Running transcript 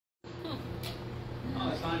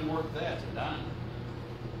even worth that, a dime.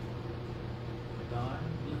 A dime?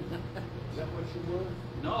 Is that what you're worth?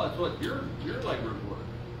 No, that's what your labor's worth.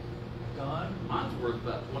 A dime? Mine's worth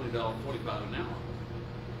about $20, $25 an hour.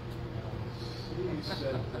 He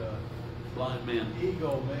said, Blind man.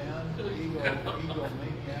 ego maniac,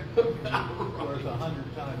 worth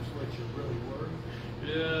 100 times what you're really worth.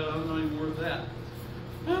 Yeah, I'm not even worth that.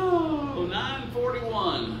 Oh,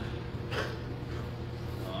 941.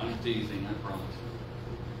 Oh, I'm teasing, I promise.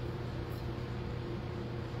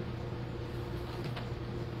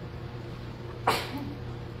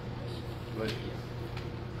 But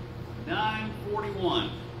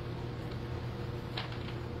 941.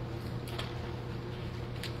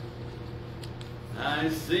 I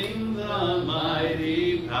sing the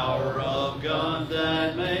mighty power of God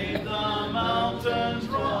that made the mountains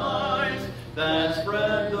rise, that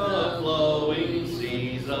spread the flowing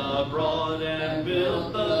seas abroad and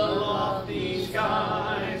built the lofty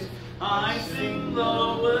skies. I sing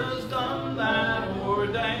the wisdom that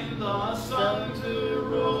ordained the sun to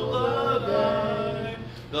rule the day.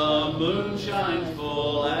 The moon shines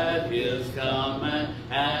full at his command,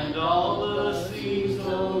 and all the seas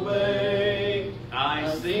obey. I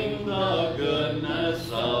sing the goodness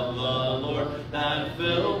of the Lord that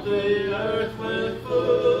filled the earth with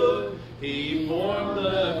food. He formed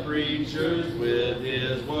the creatures with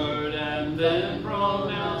his word and then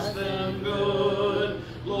pronounced them good.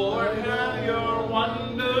 Lord, how your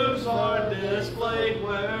wonders are displayed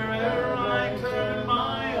where'er I turn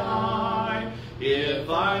my eye. If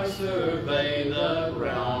I survey the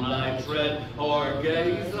ground I tread or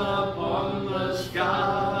gaze upon the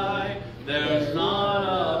sky, there's not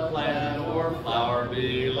a plant or flower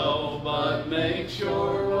below, but make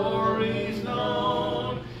sure glory's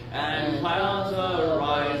known. And clouds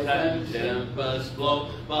arise and tempests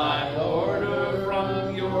blow by order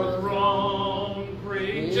from your throne.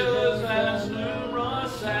 Creatures as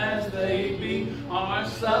numerous as they be are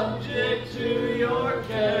subject to your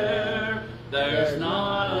care. There's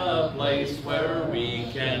not a place where we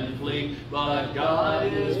can flee, but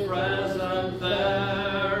God is present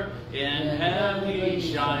there. In heaven he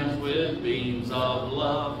shines with beams of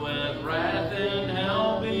love, with wrath in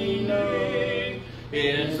hell beneath.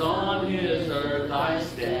 It's on his earth I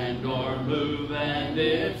stand or move, and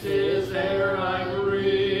it's his air I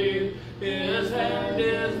breathe. His hand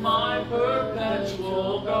is my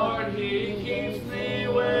perpetual guard, he keeps me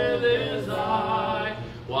with his eye.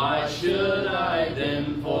 Why should I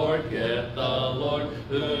then forget the Lord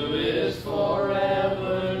who is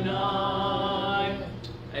forever nigh?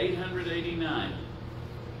 889.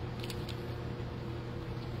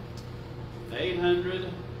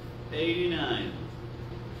 889.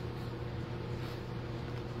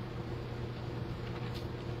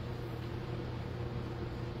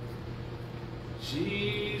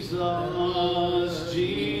 Jesus,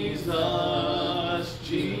 Jesus,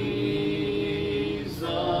 Jesus,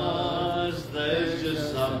 there's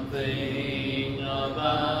just something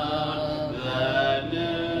about that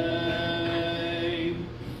name.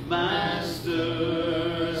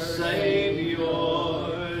 Master, Savior,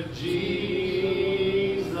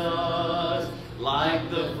 Jesus,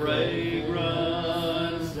 like the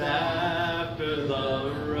fragrance after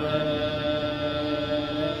the rain.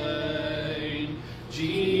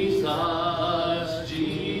 Jesus,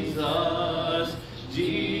 Jesus,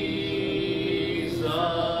 Jesus,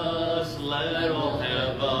 let all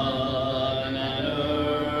heaven and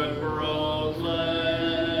earth proclaim.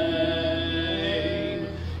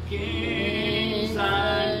 Kings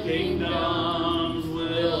and kingdoms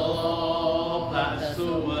will all pass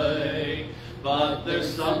away, but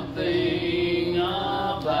there's something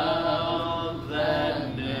about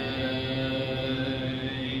that name.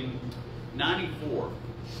 94.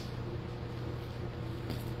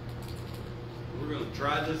 We're going to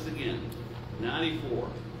try this again. 94.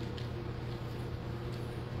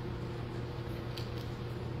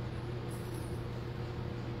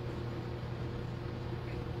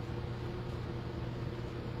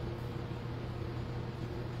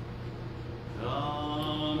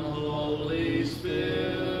 Come, Holy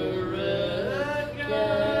Spirit,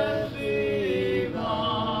 get thee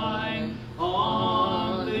thine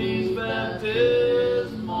on these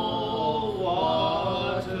baptismal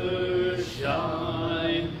waters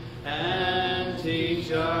shine, and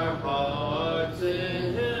teach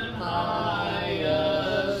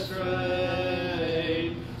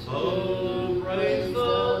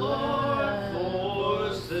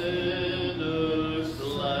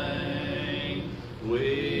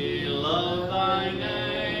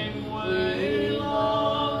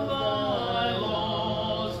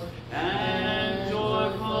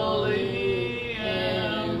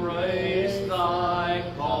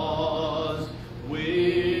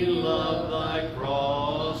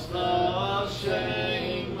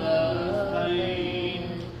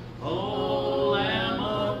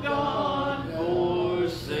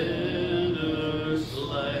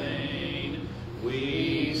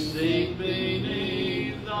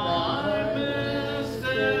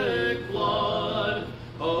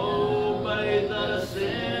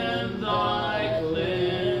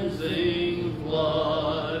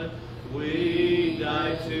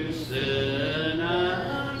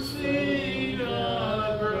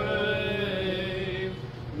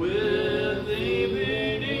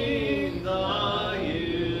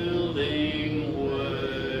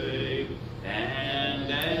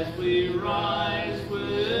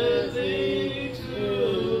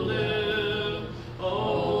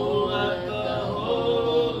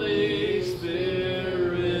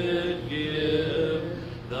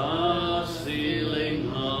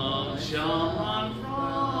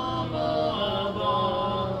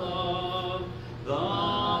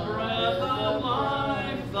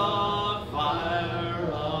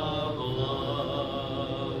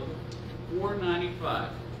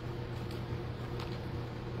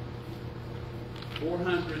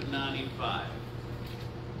 495.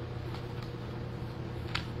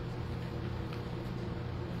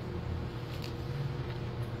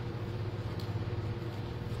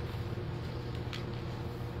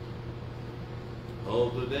 Oh,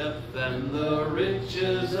 the depth and the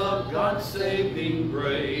riches of God's saving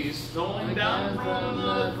grace, flowing down from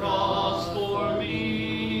the cross for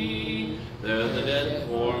me. There the debt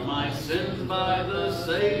for my sins by the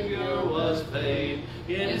Savior was paid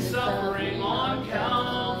in His suffering on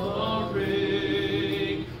Calvary.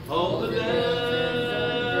 Oh, the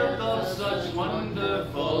depth of such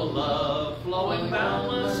wonderful love, flowing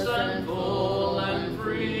boundless and full and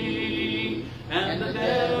free. And the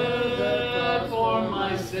debt for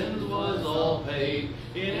my sins was all paid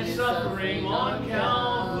in His suffering on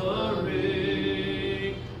Calvary.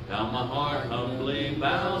 Now my heart humbly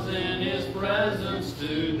bows in His presence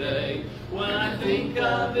today when I think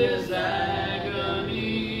of His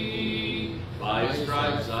agony. By His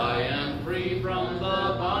stripes I am free from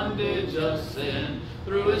the bondage of sin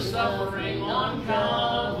through His suffering on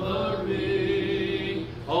Calvary.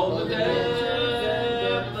 Oh, the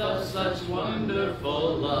depth of such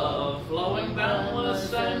wonderful love, flowing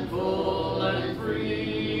boundless and full and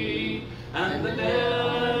free. And the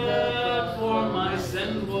debt for my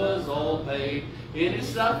sins was all paid in His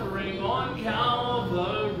suffering on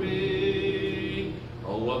Calvary.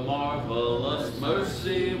 Oh, what marvelous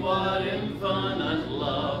mercy, what infinite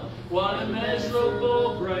love, what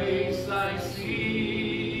immeasurable grace I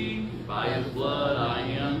see. By His blood I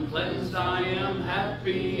am cleansed, I am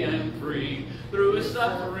happy and free, through His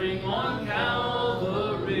suffering on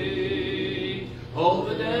Calvary. Oh,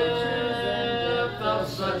 the depth of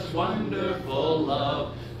such wonderful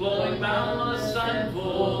love, flowing boundless and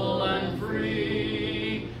full and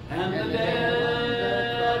free. And the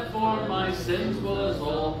debt for my sins was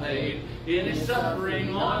all paid in His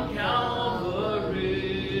suffering on Calvary.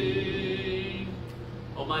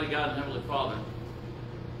 Almighty God and Heavenly Father,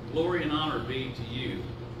 glory and honor be to You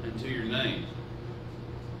and to Your name.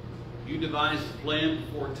 You devised a plan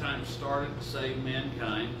before time started to save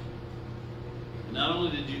mankind. And not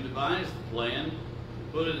only did You devise the plan,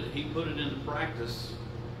 He put it into practice.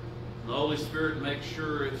 The Holy Spirit makes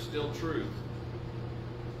sure it's still truth.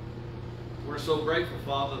 We're so grateful,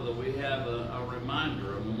 Father, that we have a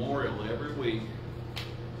reminder, a memorial every week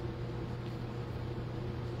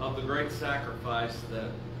of the great sacrifice that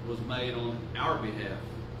was made on our behalf.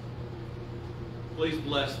 Please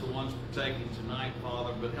bless the ones partaking tonight,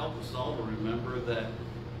 Father, but help us all to remember that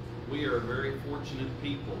we are a very fortunate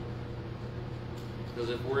people. Because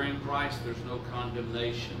if we're in Christ, there's no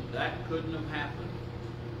condemnation. That couldn't have happened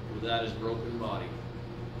without His broken body.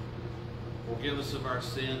 Forgive us of our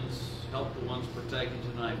sins. Help the ones partaking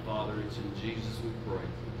tonight, Father. It's in Jesus we pray.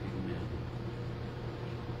 Amen.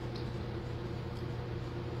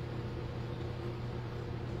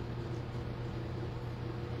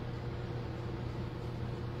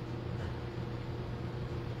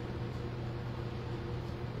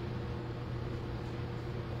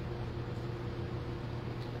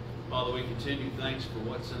 Father, we continue thanks for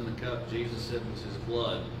what's in the cup. Jesus said was His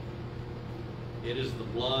blood. It is the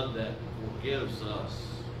blood that forgives us.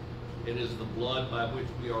 It is the blood by which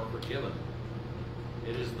we are forgiven.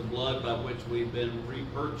 It is the blood by which we've been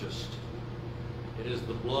repurchased. It is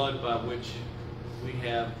the blood by which we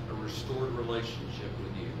have a restored relationship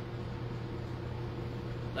with You.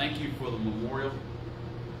 Thank You for the memorial.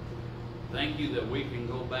 Thank You that we can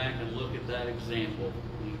go back and look at that example.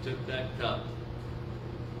 He took that cup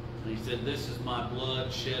and He said, "This is My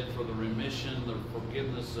blood shed for the remission, the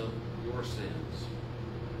forgiveness of your sins."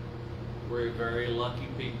 We're a very lucky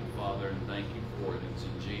people, Father, and thank You for it. It's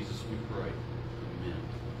in Jesus we pray. Amen.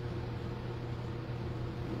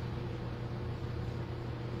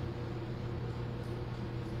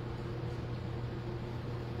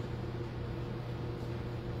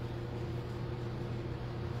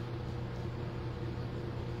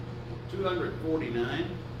 $249.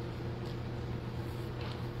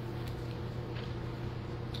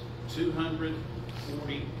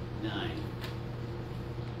 249.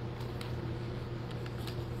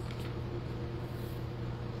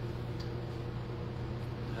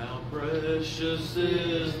 How precious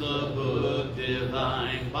is the book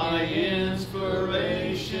divine, by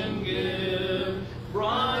inspiration give.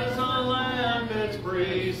 Bright as a lamp its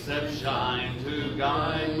precepts shine, to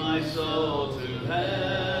guide my soul to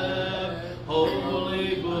heaven.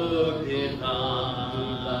 Holy book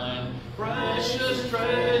divine, precious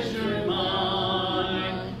treasure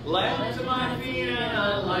mine, lamp to my feet and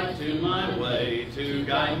a light to my way, to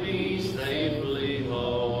guide me safely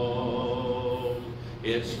home.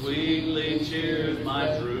 It sweetly cheers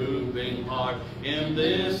my drooping grieving heart in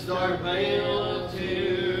this dark vale of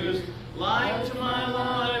tears. Light to my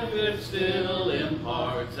life it still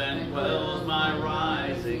imparts and quells my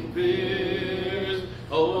rising fears.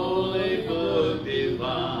 Holy book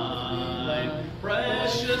divine,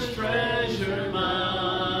 precious treasure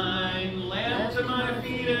mine, lamp to my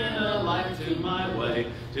feet and a light to my way,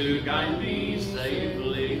 to guide me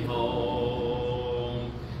safely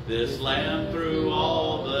home. This lamp through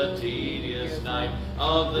all the tedious night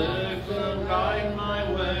of the could guide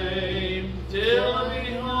my way, till I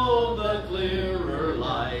behold the clearer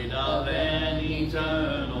light of an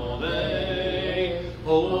eternal day.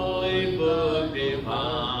 Holy book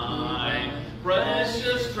divine,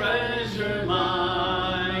 precious treasure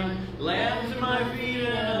mine, lamp to my feet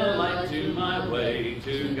and a light to my way,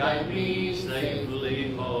 to guide me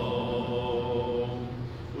safely home.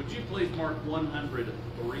 Would you please mark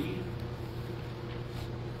 103?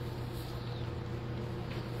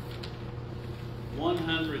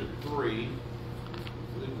 103.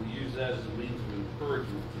 We will use that as a means of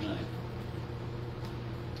encouragement tonight.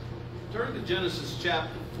 Turn to Genesis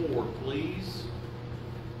chapter 4, please.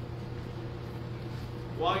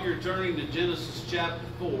 While you're turning to Genesis chapter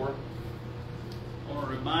 4, I want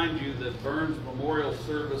to remind you that Burns Memorial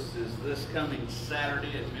Service is this coming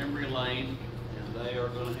Saturday at Memory Lane, and they are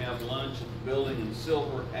going to have lunch at the building in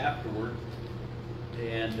Silver afterward.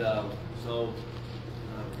 And so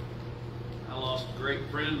I lost a great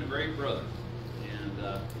friend and a great brother,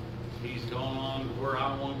 and he's gone on to where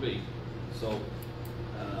I want to be. So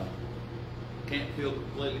can't feel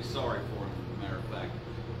completely sorry for him, as a matter of fact.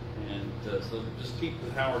 And so just keep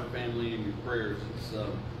the Howard family in your prayers. It's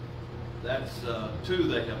that's 2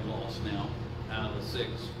 they have lost now out of the 6,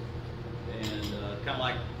 and kind of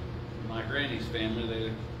like my granny's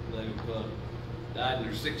family, they've died in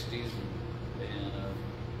their 60s, and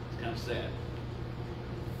it's kind of sad.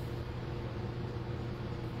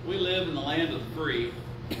 We live in the land of the free.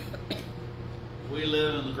 We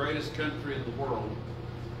live in the greatest country in the world.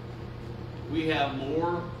 We have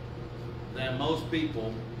more than most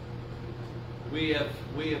people. We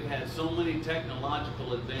have had so many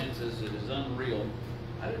technological advances, it is unreal.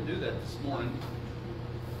 I didn't do that this morning.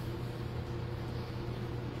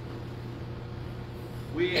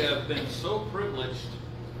 We have been so privileged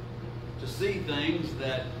to see things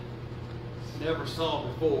that never saw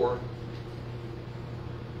before.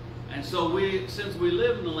 And so since we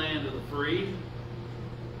live in the land of the free,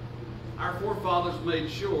 our forefathers made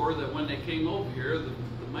sure that when they came over here, the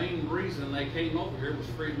main reason they came over here was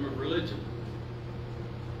freedom of religion.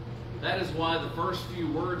 That is why the first few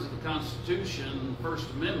words of the Constitution, the First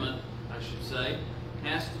Amendment, I should say,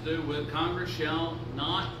 has to do with Congress shall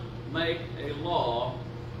not make a law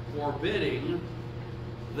forbidding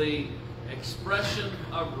the expression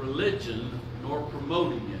of religion nor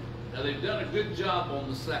promoting it. Now, they've done a good job on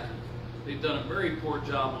the second. They've done a very poor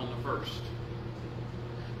job on the first.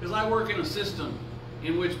 Because I work in a system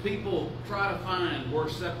in which people try to find where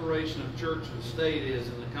separation of church and state is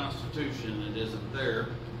in the Constitution. It isn't there.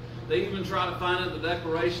 They even try to find it in the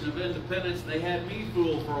Declaration of Independence. They had me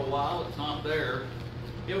fooled for a while. It's not there.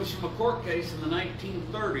 It was from a court case in the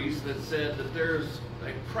 1930s that said that there's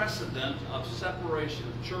a precedent of separation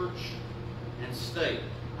of church and state.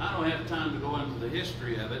 I don't have time to go into the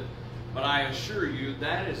history of it, but I assure you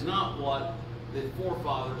that is not what the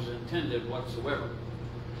forefathers intended whatsoever.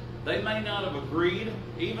 They may not have agreed.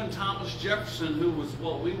 Even Thomas Jefferson, who was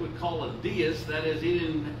what we would call a deist, that is, he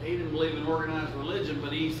didn't believe in organized religion,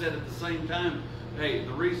 but he said at the same time, hey,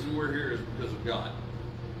 the reason we're here is because of God.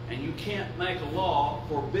 And you can't make a law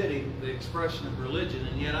forbidding the expression of religion,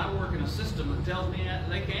 and yet I work in a system that tells me that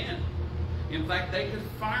they can. In fact, they could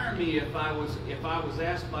fire me if I was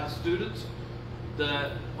asked by students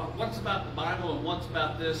what's about the Bible and what's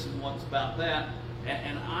about this and what's about that,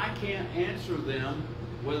 and I can't answer them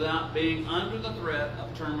without being under the threat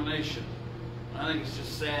of termination. I think it's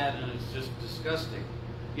just sad and it's just disgusting.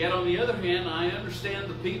 Yet on the other hand, I understand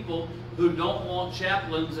the people who don't want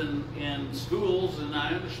chaplains in schools, and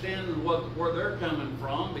I understand where they're coming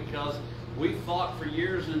from, because we fought for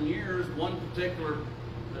years and years. One particular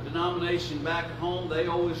denomination back at home, they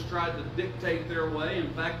always tried to dictate their way.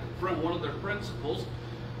 In fact, one of their principals,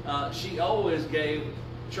 she always gave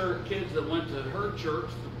kids that went to her church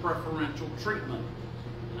the preferential treatment.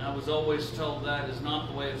 And I was always told that is not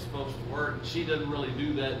the way it's supposed to work. She doesn't really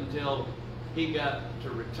do that until he got to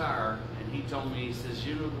retire, and he told me, he says,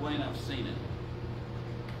 you know, Dwayne, I've seen it.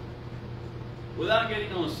 Without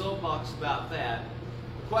getting on a soapbox about that,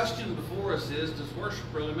 the question before us is, does worship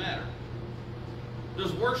really matter?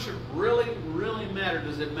 Does worship really, really matter?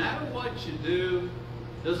 Does it matter what you do?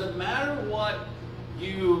 Does it matter what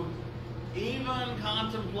you even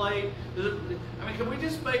contemplate. I mean, can we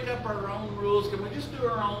just make up our own rules? Can we just do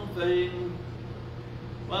our own thing?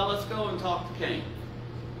 Well, let's go and talk to Cain.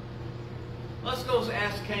 Let's go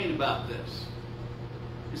ask Cain about this.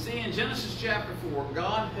 You see, in Genesis chapter 4,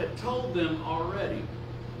 God had told them already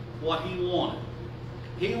what He wanted.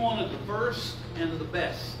 He wanted the first and the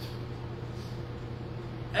best.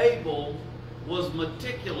 Abel was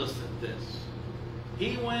meticulous at this.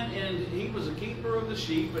 He went in, he was a keeper of the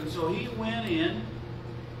sheep, and so he went in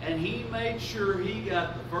and he made sure he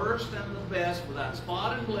got the first and the best without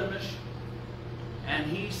spot and blemish, and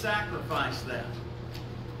he sacrificed that.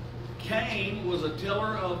 Cain was a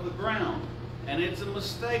tiller of the ground, and it's a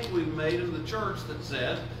mistake we've made in the church that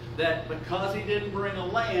says that because he didn't bring a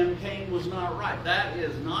lamb, Cain was not right. That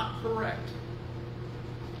is not correct.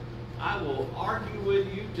 I will argue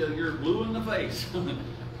with you till you're blue in the face.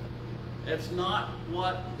 That's not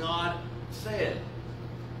what God said.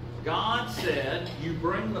 God said, you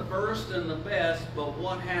bring the first and the best, but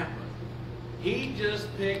what happened? He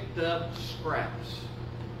just picked up scraps.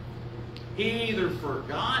 He either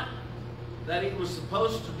forgot that he was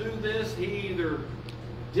supposed to do this, he either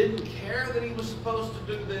didn't care that he was supposed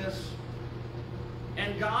to do this,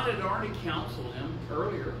 and God had already counseled him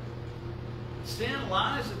earlier. Sin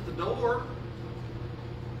lies at the door,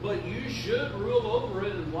 but you should rule over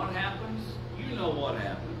it, and what happens? You know what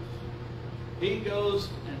happens. He goes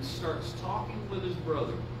and starts talking with his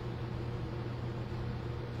brother.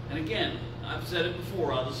 And again, I've said it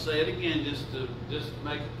before, I'll just say it again just to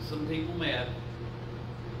make some people mad.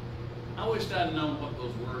 I wished I'd known what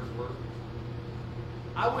those words were.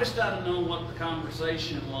 I wished I'd have known what the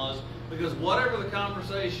conversation was, because whatever the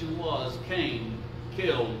conversation was, Cain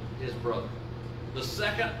killed his brother. The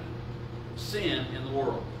second sin in the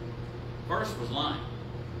world. First was lying.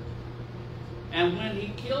 And when he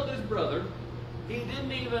killed his brother, he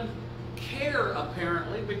didn't even care,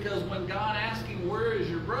 apparently, because when God asked him, where is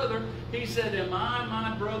your brother? He said, am I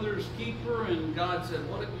my brother's keeper? And God said,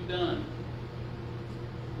 what have you done?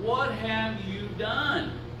 What have you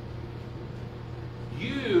done?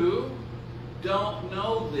 You don't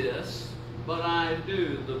know this, but I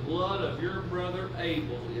do. The blood of your brother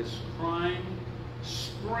Abel is crying,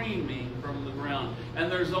 screaming from the ground.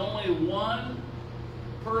 And there's only one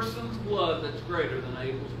person's blood that's greater than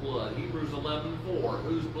Abel's blood. Hebrews 11:4.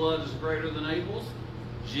 Whose blood is greater than Abel's?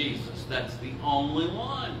 Jesus. That's the only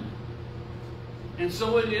one. And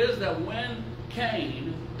so it is that when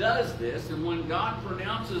Cain does this, and when God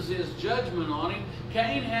pronounces his judgment on him,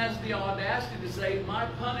 Cain has the audacity to say, my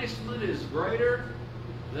punishment is greater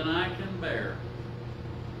than I can bear.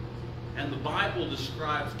 And the Bible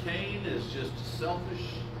describes Cain as just a selfish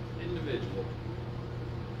individual.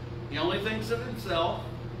 He only thinks of himself.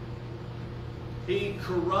 He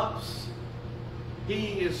corrupts.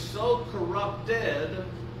 He is so corrupted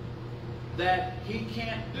that he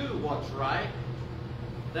can't do what's right.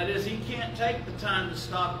 That is, he can't take the time to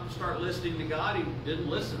start listening to God. He didn't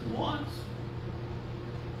listen once.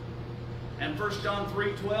 And 1 John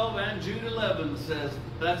 3:12 and Jude 11 says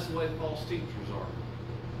that's the way false teachers are.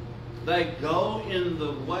 They go in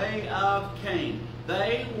the way of Cain.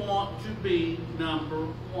 They want to be number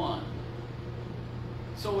one.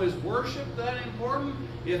 So is worship that important?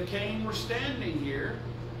 If Cain were standing here,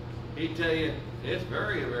 he'd tell you it's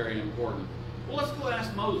very, very important. Well, let's go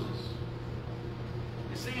ask Moses.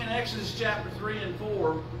 You see, in Exodus chapter 3 and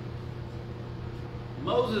 4,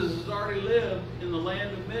 Moses has already lived in the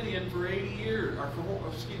land of Midian for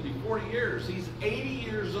 40 years. He's 80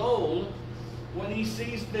 years old when he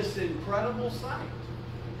sees this incredible sight.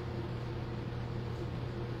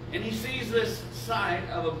 And he sees this sight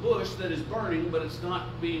of a bush that is burning, but it's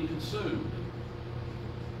not being consumed.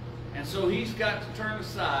 And so he's got to turn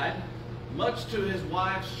aside, much to his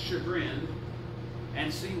wife's chagrin,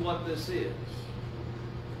 and see what this is.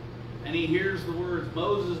 And he hears the words,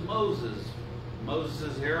 Moses, Moses. Moses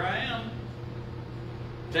says, here I am.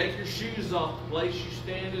 Take your shoes off. The place you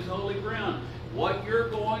stand is holy ground. What you're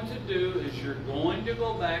going to do is you're going to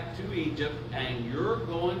go back to Egypt and you're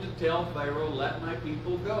going to tell Pharaoh, let my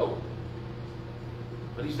people go.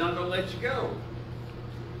 But he's not going to let you go.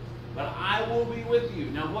 But I will be with you.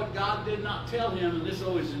 Now what God did not tell him, and this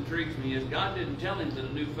always intrigues me, is God didn't tell him that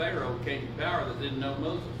a new Pharaoh came to power that didn't know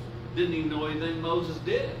Moses. Didn't even know anything Moses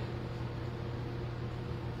did.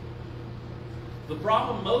 The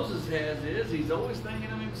problem Moses has is he's always thinking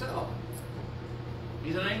of himself.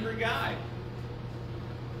 He's an angry guy.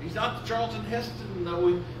 He's not the Charlton Heston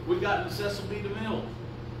that we got in Cecil B. DeMille.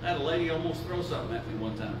 I had a lady almost throw something at me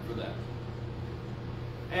one time for that.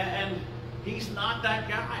 And he's not that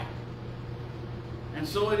guy. And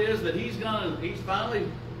so it is that he's finally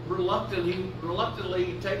reluctantly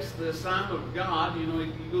he takes the assignment of God. You know,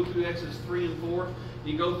 you go through Exodus 3 and 4,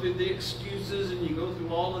 you go through the excuses, and you go through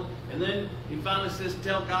all of, and then he finally says,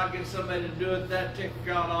 tell God, get somebody to do it. That ticked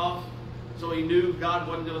God off. So he knew God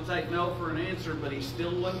wasn't going to take no for an answer, but he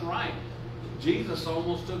still wasn't right. Jesus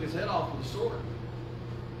almost took his head off with a sword.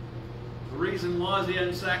 The reason was he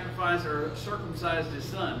hadn't sacrificed or circumcised his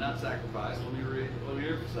son. Not sacrificed, let me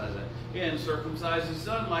emphasize that. He hadn't circumcised his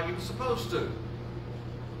son like he was supposed to.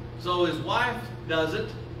 So his wife does it,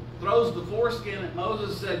 throws the foreskin at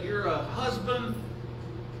Moses, said, you're a husband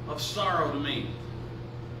of sorrow to me.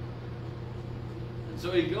 And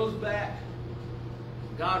so he goes back.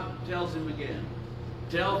 God tells him again,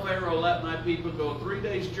 tell Pharaoh, let my people go 3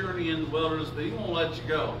 days journey in the wilderness, but he won't let you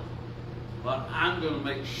go. But I'm going to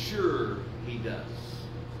make sure he does.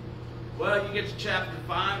 Well, you get to chapter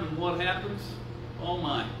 5, and what happens? Oh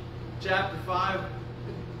my. Chapter 5,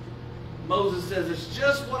 Moses says, it's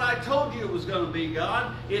just what I told you it was going to be,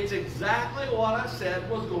 God. It's exactly what I said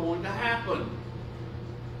was going to happen.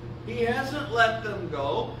 He hasn't let them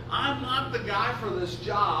go. I'm not the guy for this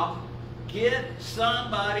job. Get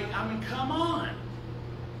somebody. I mean, come on.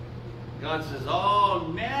 God says,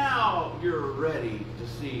 oh, now you're ready to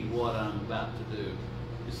see what I'm about to do.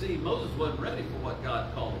 You see, Moses wasn't ready for what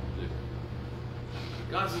God called him to do.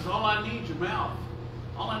 God says, all I need is your mouth.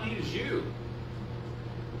 All I need is you.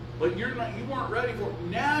 But you weren't ready for it.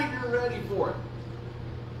 Now you're ready for it.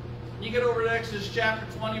 You get over to Exodus chapter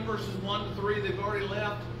 20, verses 1 to 3. They've already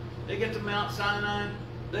left. They get to Mount Sinai.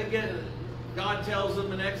 God tells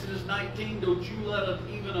them in Exodus 19, don't you let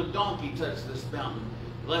even a donkey touch this mountain,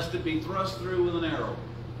 lest it be thrust through with an arrow.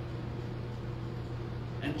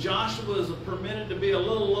 And Joshua is permitted to be a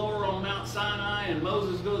little lower on Mount Sinai, and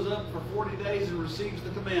Moses goes up for 40 days and receives the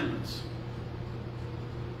commandments.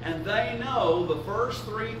 And they know the first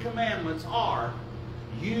 3 commandments are,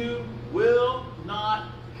 you will not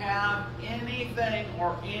have anything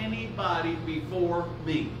or anybody before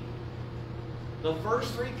me. The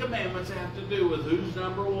first 3 commandments have to do with who's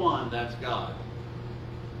number 1. That's God.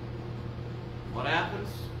 What happens?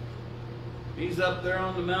 He's up there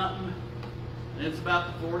on the mountain, and it's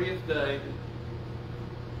about the 40th day.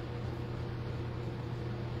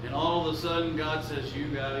 And all of a sudden, God says, you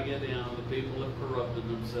got to get down. The people have corrupted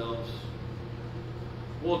themselves.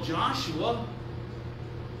 Well, Joshua,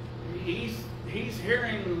 he's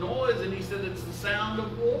hearing the noise, and he said it's the sound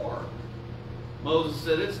of war. Moses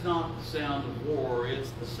said, it's not the sound of war, it's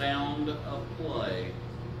the sound of play.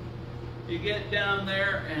 You get down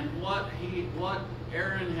there, and what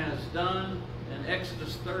Aaron has done in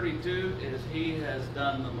Exodus 32 is he has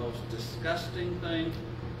done the most disgusting thing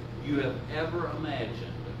you have ever imagined.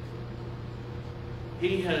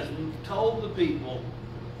 He has told the people,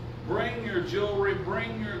 bring your jewelry,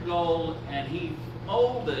 bring your gold, and he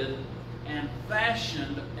molded and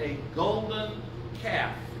fashioned a golden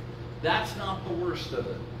calf. That's not the worst of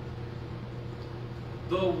it.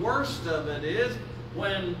 The worst of it is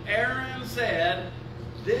when Aaron said,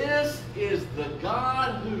 this is the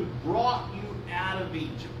God who brought you out of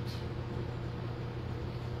Egypt.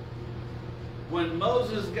 When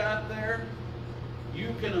Moses got there,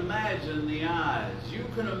 you can imagine the eyes. You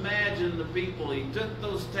can imagine the people. He took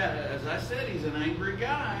those, as I said, he's an angry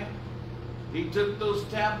guy. He took those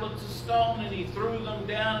tablets of stone and he threw them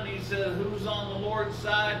down and he said, who's on the Lord's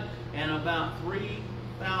side? And about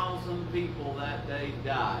 3,000 people that day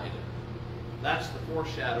died. That's the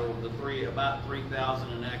foreshadow of about 3,000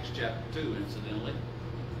 in Acts chapter 2, incidentally.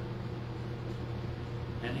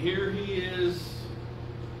 And here he is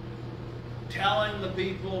telling the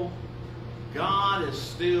people, God is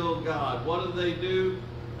still God. What did?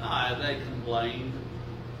 They complained.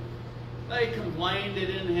 They complained they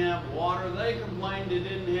didn't have water. They complained they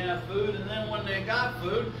didn't have food. And then when they got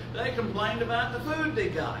food, they complained about the food they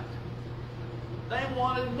got. They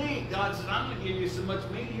wanted meat. God said, I'm going to give you so much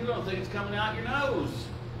meat you don't think it's coming out your nose.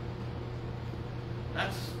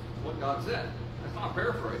 That's what God said. That's not a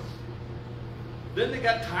paraphrase. Then they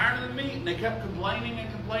got tired of the meat and they kept complaining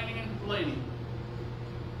and complaining and complaining.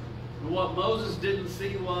 And what Moses didn't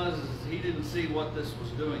see was he didn't see what this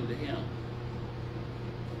was doing to him.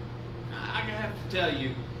 I have to tell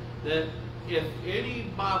you that if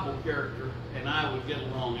any Bible character and I would get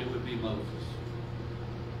along, it would be Moses.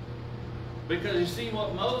 Because you see,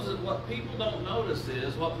 what people don't notice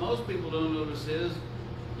is, what most people don't notice is,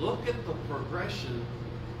 look at the progression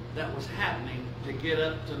that was happening to get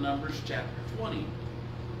up to Numbers chapter 20.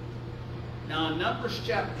 Now in Numbers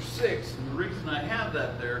chapter 6, and the reason I have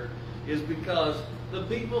that there is because the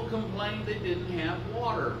people complained they didn't have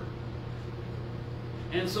water.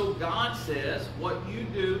 And so God says, what you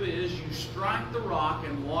do is you strike the rock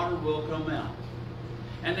and water will come out.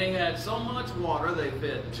 And they had so much water, they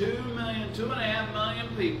fed 2.5 million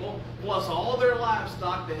people, plus all their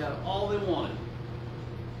livestock. They had all they wanted.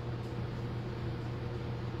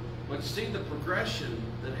 But see, the progression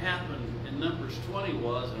that happened in Numbers 20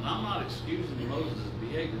 was, and I'm not excusing Moses'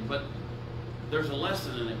 behavior, but there's a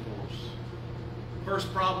lesson in it for us.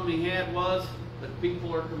 First problem he had was that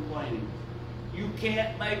people are complaining. You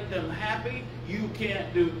can't make them happy. You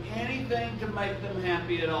can't do anything to make them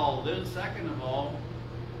happy at all. Then second of all,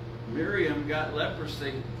 Miriam got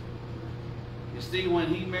leprosy. You see, when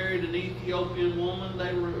he married an Ethiopian woman,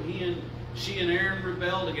 she and Aaron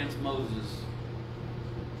rebelled against Moses.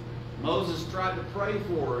 Moses tried to pray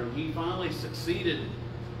for her, and he finally succeeded,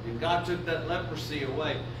 and God took that leprosy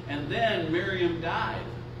away. And then Miriam died.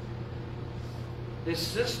 His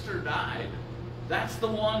sister died. That's the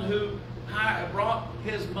one who brought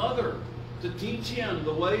his mother to teach him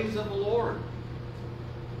the ways of the Lord.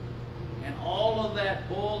 And all of that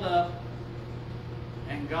boiled up,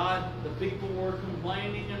 and the people were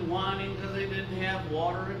complaining and whining because they didn't have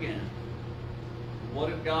water again. What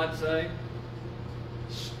did God say?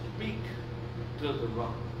 Speak to the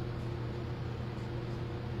rock.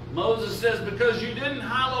 Moses says, because you didn't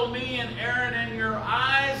hallow me and Aaron in your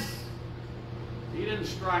eyes. He didn't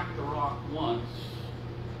strike the rock once.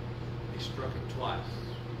 He struck it twice.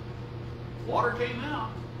 Water came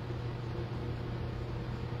out.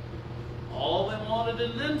 All they wanted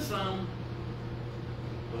and then some.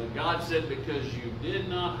 But God said, because you did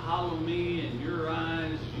not hallow me in your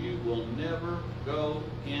eyes, you will never go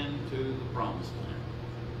into the promised land.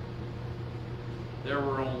 There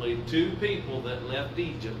were only 2 people that left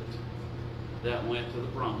Egypt that went to the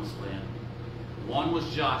promised land. One was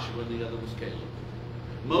Joshua and the other was Caleb.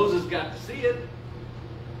 Moses got to see it.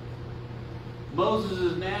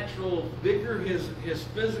 Moses' natural vigor, his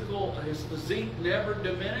physique never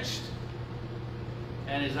diminished,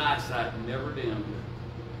 and his eyesight never dimmed.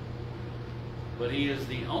 But he is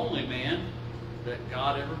the only man that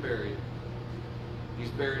God ever buried. He's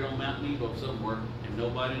buried on Mount Nebo somewhere, and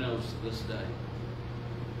nobody knows to this day.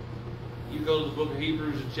 You go to the book of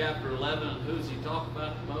Hebrews in chapter 11, and who does he talk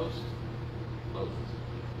about the most? Moses.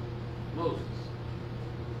 Moses.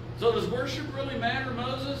 So does worship really matter,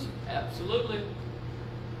 Moses? Absolutely.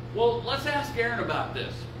 Well, let's ask Aaron about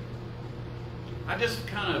this. I just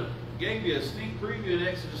kind of gave you a sneak preview in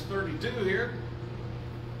Exodus 32 here.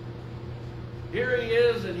 Here he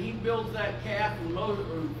is, and he builds that calf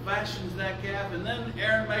and fashions that calf, and then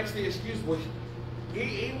Aaron makes the excuse, well,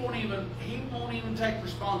 he won't even take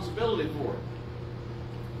responsibility for it.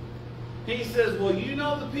 He says, well, you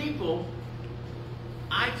know the people,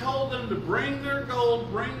 I told them to bring their gold,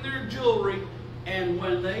 bring their jewelry, and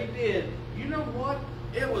when they did, you know what?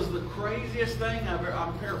 It was the craziest thing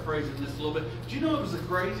I'm paraphrasing this a little bit. Do you know it was the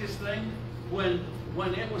craziest thing? When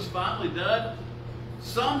it was finally done,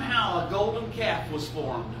 somehow a golden calf was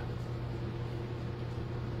formed.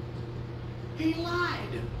 He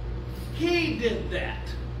lied. He did that.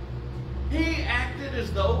 He acted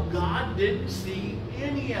as though God didn't see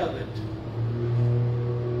any of it.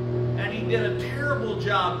 And he did a terrible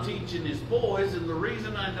job teaching his boys, and the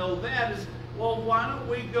reason I know that is, well, why don't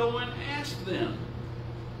we go and ask them?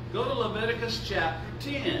 Go to Leviticus chapter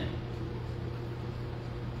 10.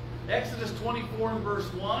 Exodus 24 and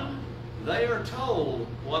verse 1, they are told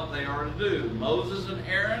what they are to do. Moses and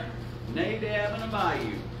Aaron, Nadab and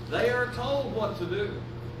Abihu. They are told what to do.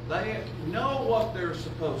 They know what they're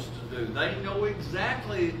supposed to do. They know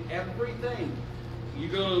exactly everything. You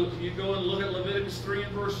go and look at Leviticus 3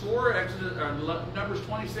 and verse 4, Numbers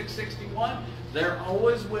 26:61. They're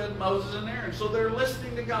always with Moses and Aaron. So they're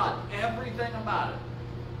listening to God, everything about it.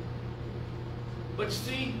 But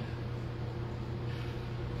see,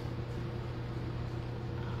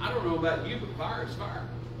 I don't know about you, but fire is fire.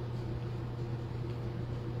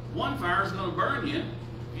 One fire is going to burn you.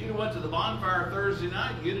 If you went to the bonfire Thursday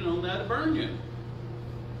night, you'd have known that to burn you.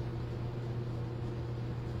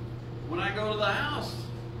 When I go to the house,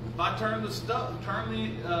 if I turn the stove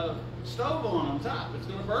on top, it's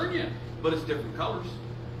going to burn you. But it's different colors.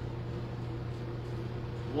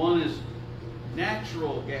 One is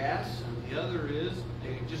natural gas, and the other is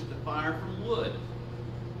just a fire from wood.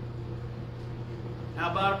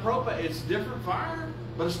 How about a propane? It's different fire,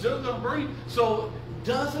 but it's still going to burn you. So,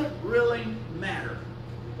 does it really matter?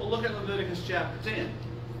 Well, look at Leviticus chapter 10,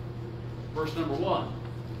 verse number 1.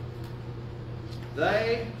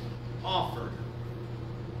 They offered.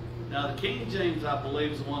 Now, the King James, I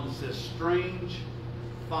believe, is the one that says strange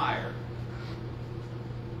fire.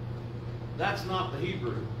 That's not the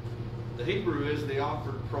Hebrew. The Hebrew is they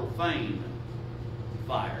offered profane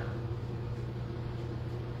fire.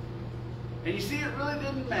 And you see, it really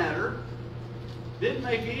didn't matter. Didn't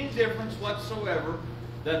make any difference whatsoever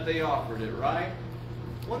that they offered it, right?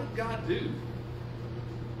 What did God do?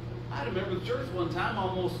 I remember the church one time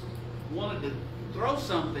almost wanted to throw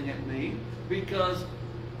something at me because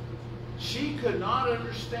she could not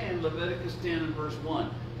understand Leviticus 10 and verse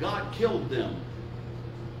 1. God killed them.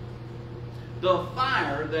 The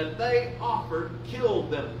fire that they offered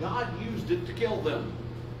killed them. God used it to kill them.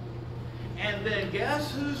 And then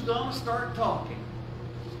guess who's going to start talking?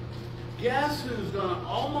 Guess who's going to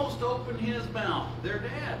almost open his mouth? Their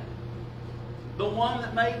dad. The one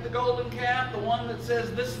that made the golden calf, the one that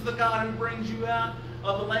says, this is the God who brings you out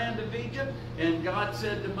of the land of Egypt. And God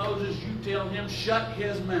said to Moses, you tell him, shut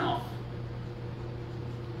his mouth.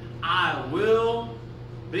 I will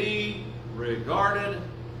be regarded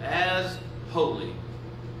as holy.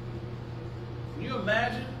 Can you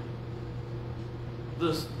imagine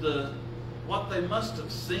what they must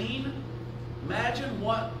have seen? Imagine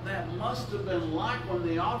what that must have been like when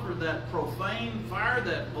they offered that profane fire,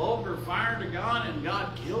 that vulgar fire to God, and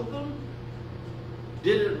God killed them.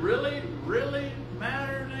 Did it really, really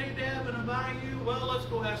matter, Nadab and Abihu? Well, let's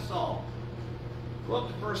go ask Saul. Go up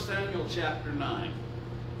to 1 Samuel chapter 9.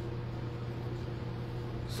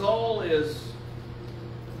 Saul is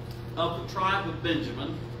of the tribe of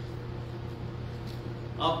Benjamin,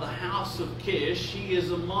 of the house of Kish. He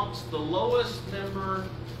is amongst the lowest member,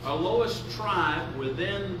 or lowest tribe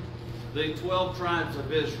within the 12 tribes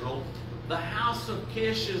of Israel. The house of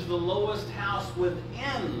Kish is the lowest house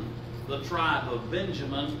within the tribe of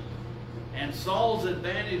Benjamin. And Saul's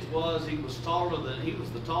advantage was he was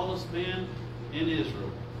the tallest man in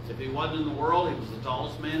Israel. If he wasn't in the world, he was the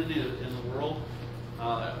tallest man in the world.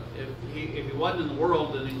 If he wasn't in the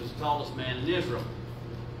world, then he was the tallest man in Israel.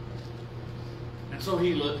 And so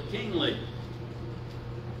he looked kingly.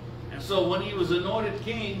 And so when he was anointed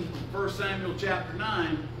king in 1 Samuel chapter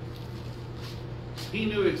 9, he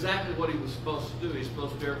knew exactly what he was supposed to do. He's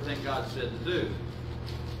supposed to do everything God said to do.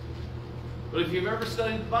 But if you've ever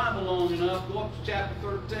studied the Bible long enough, go up to chapter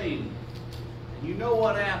 13, and you know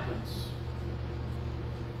what happens.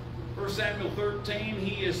 1 Samuel 13,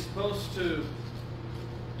 he is supposed to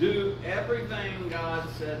do everything God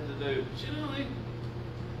said to do. But you know,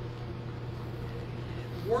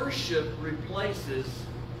 worship replaces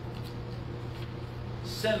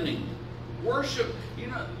sinning. Worship, you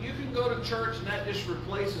know, you can go to church and that just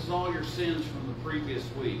replaces all your sins from the previous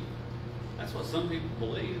week. That's what some people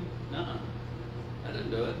believe. No, that didn't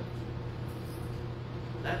do it.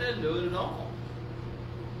 That didn't do it at all.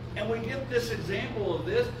 And we get this example of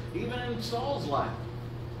this even in Saul's life.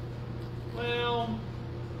 Well,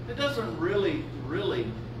 it doesn't really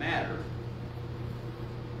matter.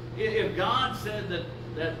 If God said that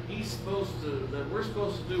we're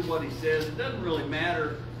supposed to do what he says, it doesn't really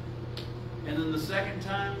matter. And then the second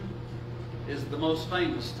time is the most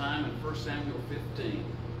famous time in 1 Samuel 15.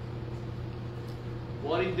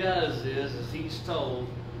 What he does is he's told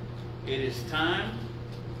it is time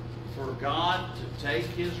for God to take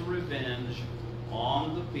his revenge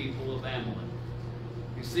on the people of Amalek.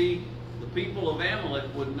 You see, the people of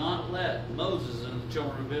Amalek would not let Moses and the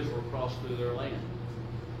children of Israel cross through their land.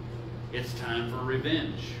 It's time for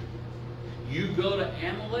revenge. You go to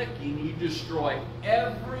Amalek and you destroy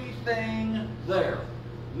everything there.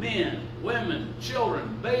 Men, women,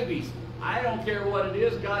 children, babies. I don't care what it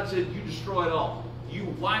is. God said you destroy it all. You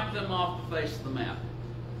wipe them off the face of the map.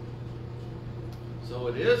 So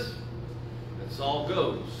it is that Saul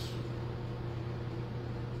goes.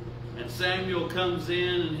 And Samuel comes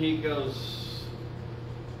in and he goes,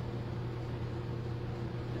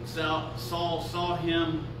 and Saul saw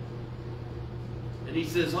him and he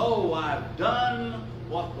says, oh, I've done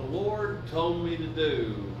what the Lord told me to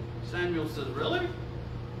do. Samuel says, really?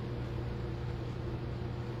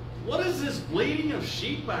 What is this bleating of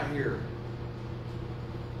sheep I hear?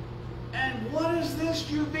 And what is this?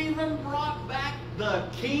 You've even brought back the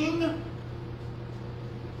king?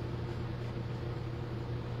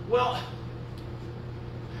 Well,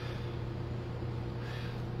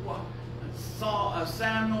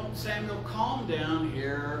 Samuel, calm down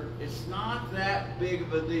here. It's not that big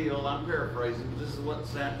of a deal. I'm paraphrasing, but this is what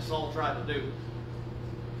Saul tried to do.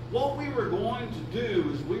 What we were going to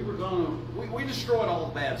do is we destroyed all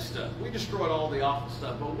the bad stuff. We destroyed all the awful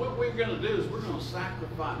stuff. But what we're going to do is we're going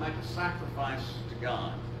to make a sacrifice to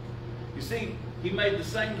God. You see, he made the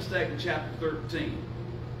same mistake in chapter 13.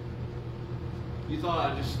 You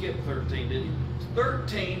thought I'd just skip 13, didn't you?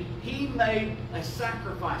 13, he made a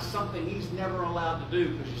sacrifice, something he's never allowed to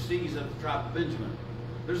do, because you see he's of the tribe of Benjamin.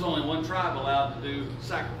 There's only one tribe allowed to do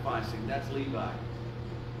sacrificing. That's Levi.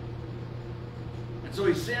 And so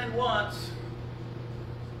he sinned once.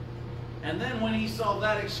 And then when he saw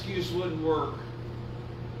that excuse wouldn't work,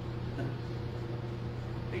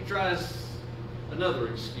 he tries another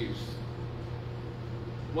excuse.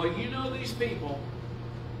 Well, you know these people,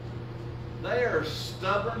 they are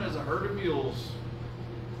stubborn as a herd of mules.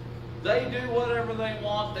 They do whatever they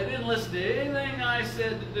want. They didn't listen to anything I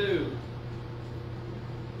said to do.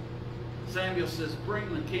 Samuel says,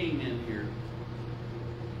 bring the king in here.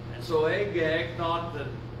 And so Agag thought that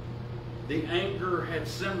the anger had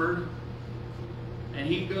simmered, and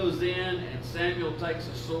he goes in, and Samuel takes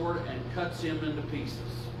a sword and cuts him into pieces.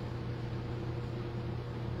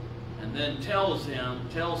 And then tells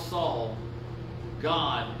Saul,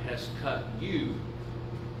 God has cut you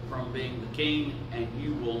from being the king, and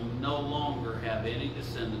you will no longer have any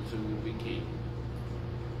descendants who will be king.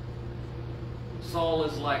 Saul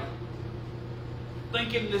is like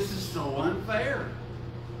thinking this is so unfair.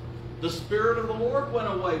 The Spirit of the Lord went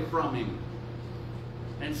away from him.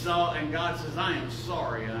 And God says, I am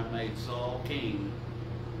sorry I made Saul king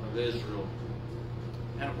of Israel.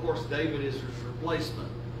 And of course, David is his replacement.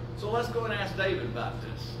 So let's go and ask David about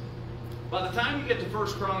this. By the time you get to 1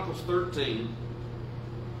 Chronicles 13,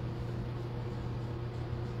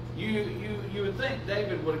 you would think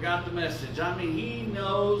David would have got the message. I mean, he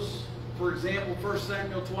knows, for example, 1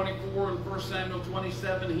 Samuel 24 and 1 Samuel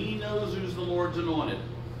 27, he knows who's the Lord's anointed.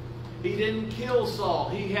 He didn't kill Saul.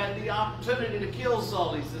 He had the opportunity to kill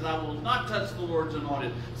Saul. He says, I will not touch the Lord's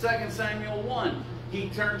anointed. 2 Samuel 1, he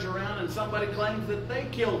turns around and somebody claims that they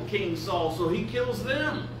killed King Saul, so he kills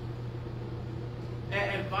them.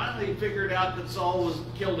 And finally he figured out that Saul was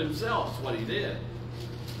killed himself. That's what he did.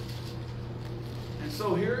 And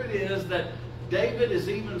so here it is that David is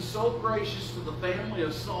even so gracious to the family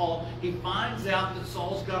of Saul, he finds out that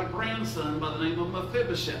Saul's got a grandson by the name of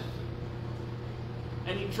Mephibosheth.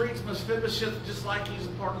 And he treats Mephibosheth just like he's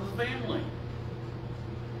a part of the family.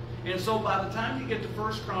 And so by the time you get to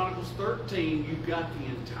 1 Chronicles 13, you've got the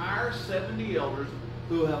entire 70 elders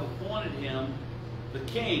who have appointed him the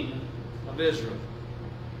king of Israel.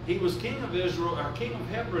 He was king of Israel, or king of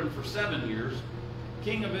Hebron for 7 years,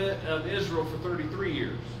 king of Israel for 33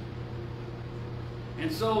 years.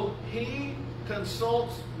 And so he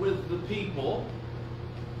consults with the people.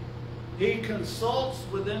 He consults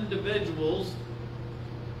with individuals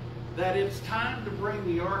that it's time to bring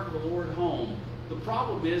the ark of the Lord home. The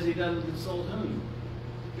problem is he doesn't consult whom?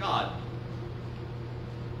 God.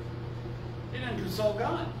 He doesn't consult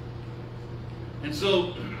God. And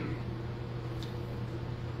so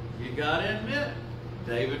you got to admit,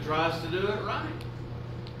 David tries to do it right.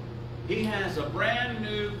 He has a brand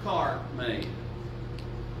new cart made.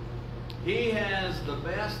 He has the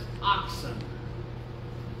best oxen.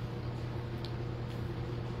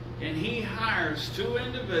 And he hires 2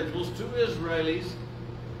 individuals, 2 Israelis,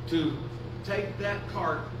 to take that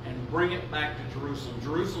cart and bring it back to Jerusalem.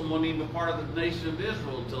 Jerusalem wasn't even a part of the nation of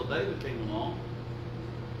Israel until David came along.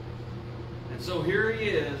 And so here he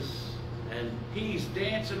is, and he's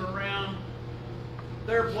dancing around.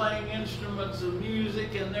 They're playing instruments of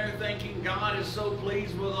music, and they're thinking God is so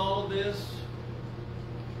pleased with all this.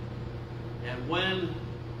 And when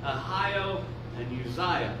Ahio and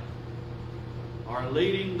Uzziah are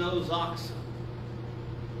leading those oxen,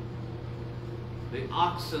 the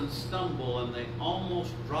oxen stumble and they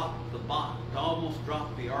almost drop the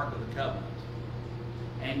Ark of the Covenant.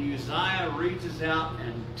 And Uzziah reaches out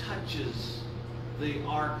and touches the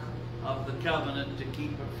Ark of the Covenant to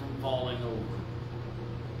keep it from falling over.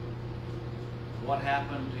 What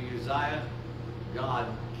happened to Uzziah? God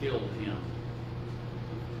killed him.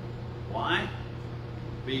 Why?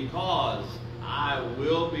 Because I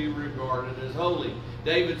will be regarded as holy.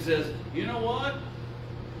 David says, you know what?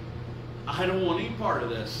 I don't want any part of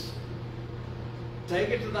this. Take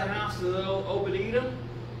it to the house of Obed-Edom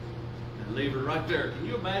and leave it right there. Can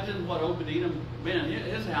you imagine what Obed-Edom, man,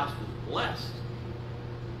 his house was blessed.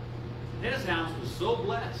 His house was so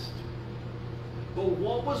blessed. But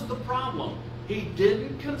what was the problem? He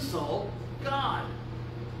didn't consult God.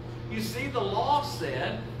 You see, the law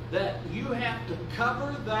said that you have to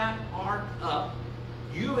cover that ark up.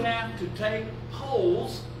 You have to take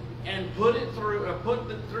poles and put it through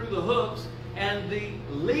the hooks, and the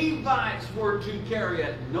Levites were to carry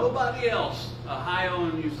it. Nobody else.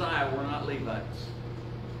 Ahio and Uzziah were not Levites.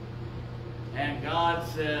 And God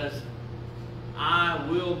says, I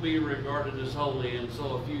will be regarded as holy. And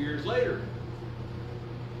so a few years later,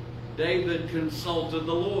 David consulted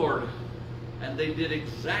the Lord, and they did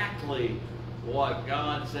exactly what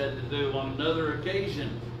God said to do. On another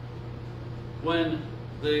occasion, when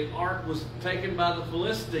The ark was taken by the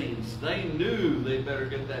Philistines. They knew they better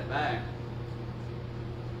get that back.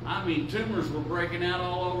 I mean, tumors were breaking out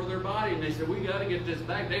all over their body, and they said, we got to get this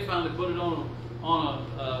back. They finally put it on a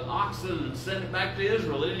oxen and sent it back to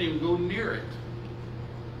Israel. They didn't even go near it.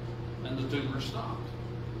 And the tumor stopped.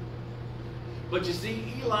 But you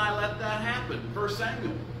see, Eli let that happen, 1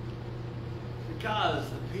 Samuel. Because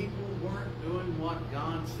the people weren't doing what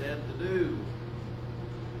God said to do.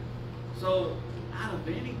 So, out of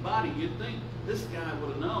anybody, you'd think this guy would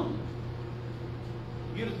have known.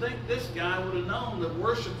 You'd think this guy would have known that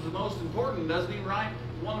worship is the most important. Doesn't he write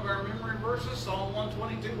one of our memory verses, Psalm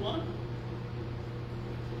 122:1?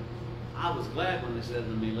 I was glad when they said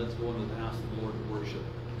to me, let's go into the house of the Lord to worship.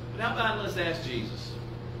 But how about let's ask Jesus?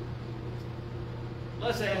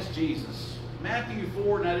 Let's ask Jesus. Matthew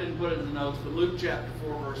 4, and I didn't put it in the notes, but Luke chapter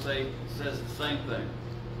 4, verse 8 says the same thing.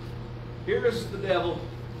 Here is the devil.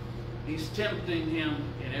 He's tempting him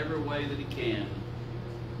in every way that he can.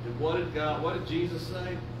 And what did Jesus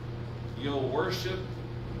say? You'll worship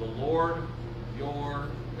the Lord your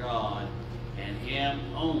God, and him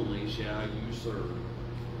only shall you serve.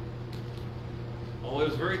 Oh, it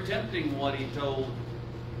was very tempting what he told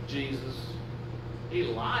Jesus. He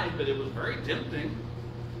lied, but it was very tempting.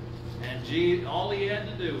 And all he had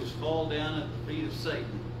to do was fall down at the feet of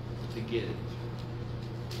Satan to get it.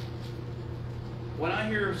 When I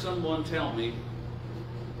hear someone tell me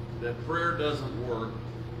that prayer doesn't work,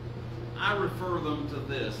 I refer them to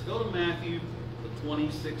this. Go to Matthew, the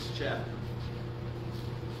 26th chapter.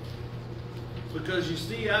 Because you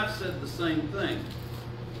see, I've said the same thing.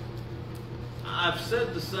 I've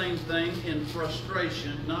said the same thing in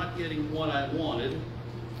frustration, not getting what I wanted,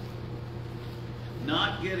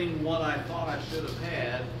 not getting what I thought I should have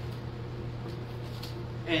had,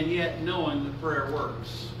 and yet knowing that prayer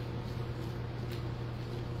works.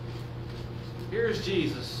 Here's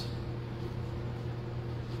Jesus.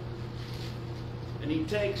 And he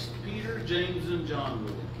takes Peter, James, and John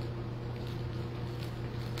with him.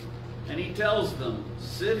 And he tells them,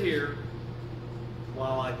 sit here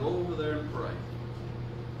while I go over there and pray.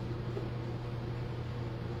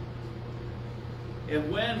 And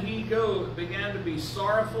when he began to be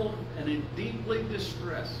sorrowful and deeply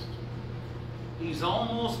distressed, he's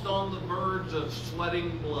almost on the verge of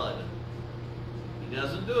sweating blood. He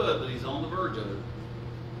doesn't do it, but he's on the verge of it.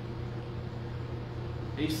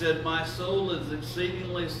 He said, my soul is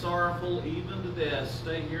exceedingly sorrowful, even to death.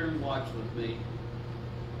 Stay here and watch with me.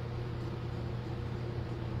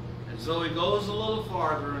 And so he goes a little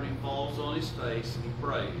farther and he falls on his face and he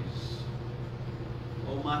prays.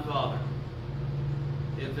 Oh, my Father,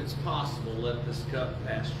 if it's possible, let this cup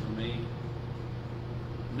pass from me.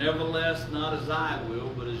 Nevertheless, not as I will,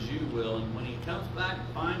 but as you will. And when he comes back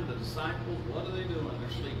and finds the disciples, what are they doing?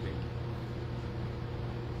 They're sleeping.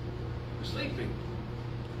 They're sleeping.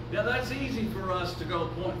 Now, that's easy for us to go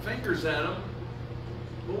point fingers at them,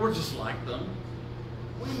 but we're just like them.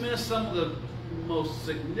 We miss some of the most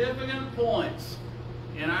significant points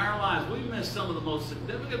in our lives. We miss some of the most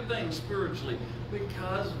significant things spiritually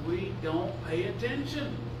because we don't pay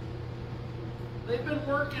attention. They've been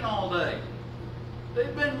working all day.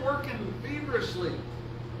 They've been working feverishly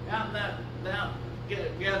out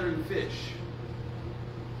gathering fish.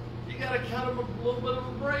 You got to cut them a little bit of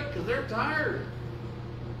a break because they're tired.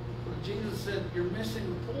 But Jesus said, you're missing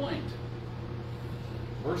the point.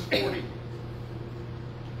 Verse 40.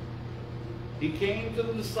 He came to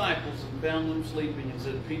the disciples and found them sleeping and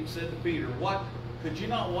said to Peter, what? Could you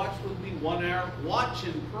not watch with me 1 hour? Watch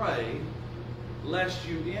and pray, lest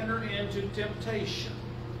you enter into temptation.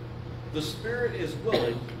 The spirit is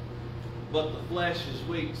willing, but the flesh is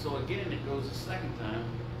weak. So again, it goes a second time.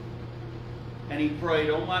 And he prayed,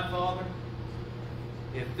 oh my Father,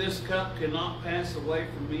 if this cup cannot pass away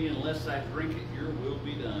from me unless I drink it, your will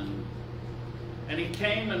be done. And he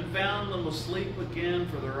came and found them asleep again,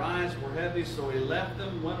 for their eyes were heavy. So he left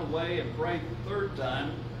them, went away, and prayed the third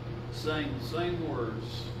time, saying the same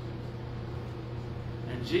words.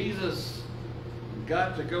 And Jesus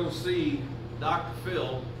got to go see Dr.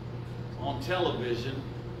 Phil on television.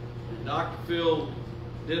 And Dr. Phil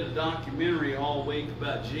did a documentary all week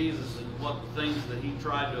about Jesus and what the things that he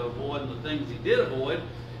tried to avoid and the things he did avoid.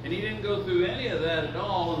 And he didn't go through any of that at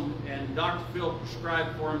all. And Dr. Phil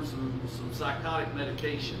prescribed for him some psychotic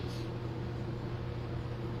medications.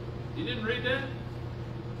 You didn't read that?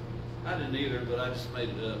 I didn't either, but I just made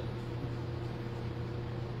it up.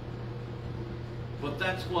 But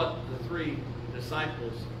that's what the 3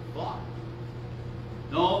 disciples thought.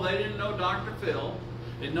 No, they didn't know Dr. Phil.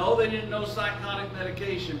 No, they didn't know psychotic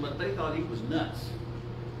medication, but they thought he was nuts.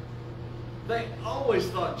 They always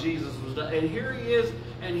thought Jesus was nuts. And here he is.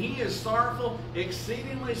 and he is sorrowful,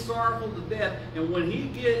 exceedingly sorrowful to death. And when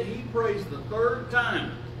he prays the third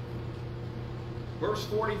time, verse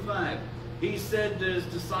 45, he said to his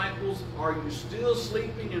disciples, "Are you still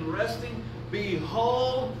sleeping and resting?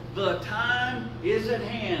 Behold, the time is at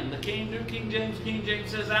hand." The New King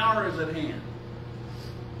James says, "Hour is at hand.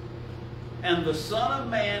 And the Son of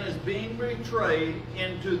Man is being betrayed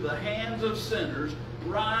into the hands of sinners.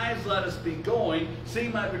 Rise, let us be going. See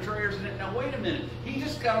my betrayers in it." Now wait a minute. He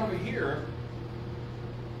just got over here,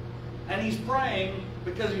 and he's praying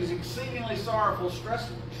because he's exceedingly sorrowful,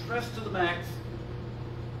 stressed to the max.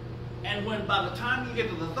 And when by the time you get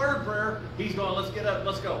to the third prayer, he's going, "Let's get up,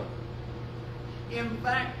 let's go." In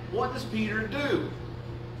fact, what does Peter do?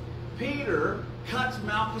 Peter cuts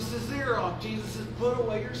Malchus's ear off. Jesus says, "Put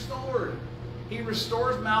away your sword." He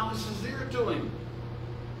restores Malchus's ear to him.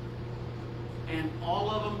 And all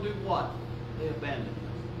of them do what? They abandon him.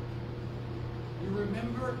 You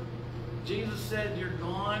remember? Jesus said, "You're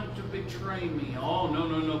going to betray me." "Oh, no,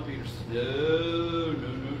 no, no," Peter said. "No, no,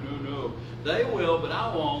 no, no, no. They will, but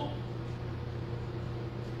I won't.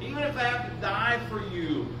 Even if I have to die for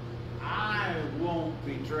you, I won't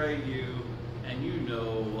betray you." And you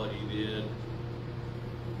know what he did.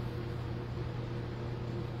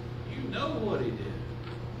 You know what he did.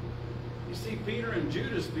 You see, Peter and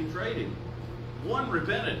Judas betrayed him. One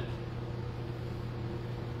repented.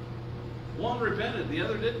 One repented, the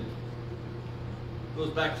other didn't. Goes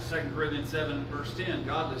back to 2 Corinthians 7, verse 10.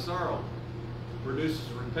 Godly sorrow produces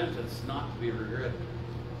repentance not to be regretted.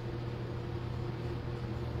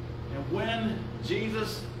 And when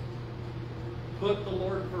Jesus put the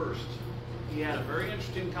Lord first, he had a very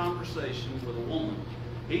interesting conversation with a woman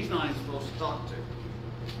he's not even supposed to talk to.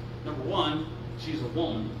 Number one, she's a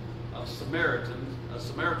woman, a Samaritan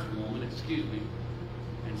woman, excuse me.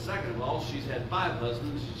 And second of all, she's had 5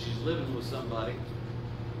 husbands. She's living with somebody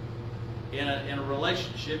in a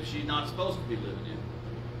relationship she's not supposed to be living in.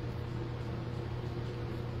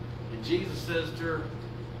 And Jesus says to her,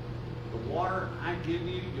 "The water I give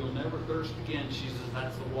you, you'll never thirst again." She says,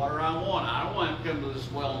 "That's the water I want. I don't want to come to this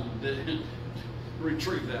well and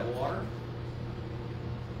retrieve that water."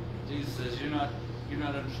 Jesus says, You're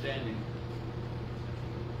not understanding.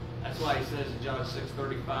 That's why he says in John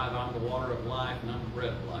 6:35, "I'm the water of life and I'm the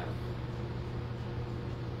bread of life."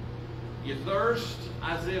 You thirst,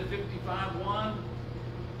 Isaiah 55:1.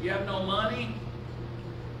 You have no money?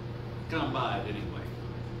 Come buy it anyway.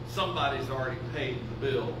 Somebody's already paid the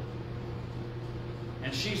bill.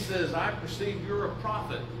 And she says, "I perceive you're a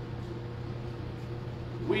prophet."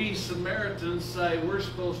 We Samaritans say we're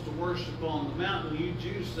supposed to worship on the mountain. You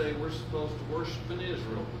Jews say we're supposed to worship in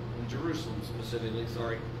Israel, in Jerusalem specifically,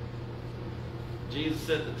 sorry. Jesus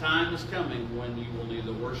said, "The time is coming when you will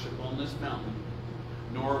neither worship on this mountain,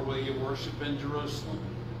 nor will you worship in Jerusalem.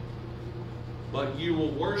 But you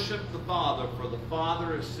will worship the Father, for the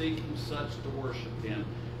Father is seeking such to worship him.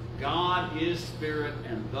 God is spirit,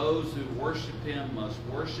 and those who worship him must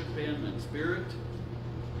worship him in spirit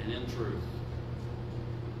and in truth."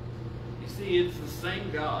 You see, it's the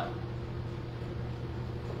same God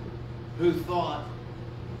who thought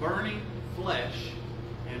burning flesh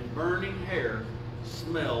and burning hair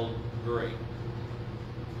smelled great.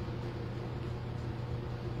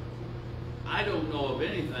 I don't know of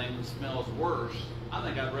anything that smells worse. I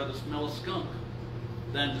think I'd rather smell a skunk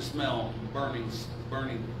than to smell burning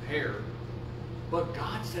hair. But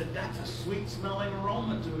God said, "That's a sweet smelling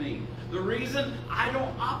aroma to me." The reason I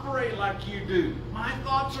don't operate like you do. My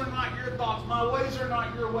thoughts are not your thoughts. My ways are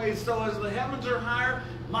not your ways. So as the heavens are higher,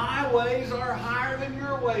 my ways are higher than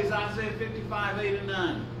your ways. Isaiah 55:8 and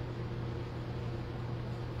 9.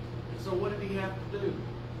 And so what did he have to do?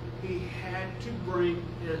 He had to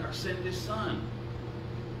send his son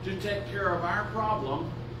to take care of our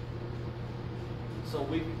problem so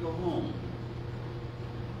we could go home.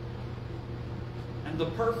 And the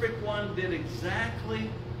perfect one did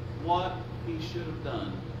exactly what he should have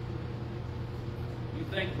done. You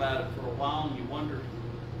think about it for a while and you wonder,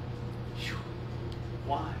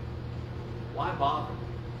 why? Why bother?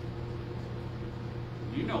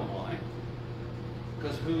 You know why.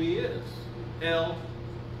 Because who he is. L-O-V-E.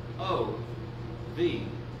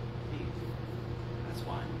 That's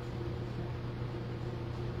why.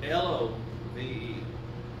 L-O-V-E.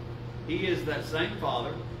 He is that same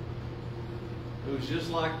Father who's just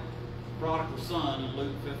like the prodigal son in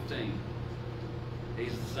Luke 15.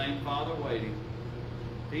 He's the same Father waiting.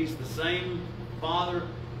 He's the same Father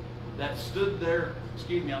that stood there,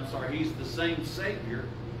 he's the same Savior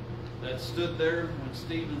that stood there when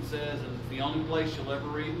Stephen says, and it's the only place you'll ever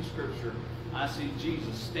read in Scripture, I see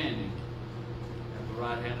Jesus standing at the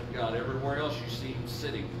right hand of God. Everywhere else you see him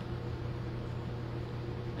sitting.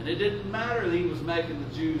 And it didn't matter that he was making the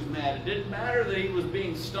Jews mad. It didn't matter that he was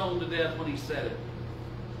being stoned to death when he said it.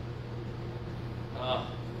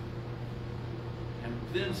 And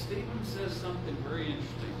then Stephen says something very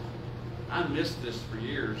interesting. I missed this for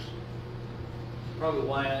years. Probably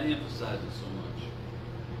why I emphasize it so much.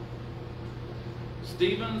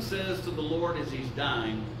 Stephen says to the Lord as he's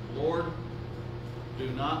dying, Lord, do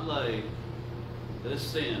not lay this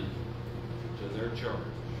sin to their charge.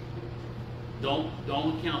 Don't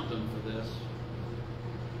account them for this.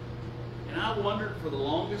 And I wondered for the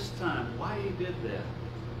longest time why he did that.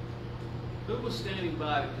 Who was standing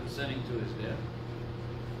by consenting to his death?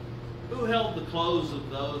 Who held the clothes of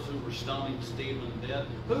those who were stoning Stephen to death?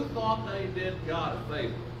 Who thought they did God a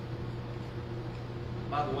favor?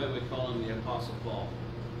 By the way, we call him the Apostle Paul.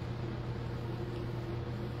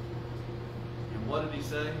 And what did he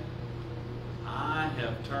say? I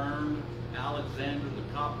have turned Alexander the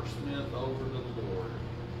coppersmith over to the Lord.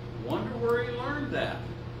 Wonder where he learned that.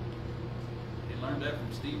 He learned that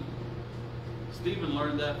from Stephen. Stephen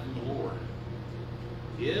learned that from the Lord.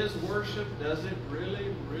 Is worship, does it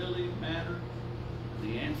really, really matter?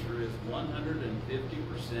 The answer is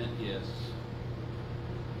 150% yes.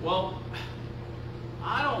 Well,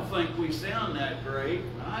 I don't think we sound that great.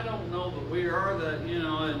 I don't know that we are that,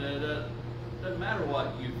 and it doesn't matter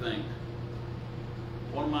what you think.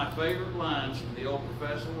 One of my favorite lines from the old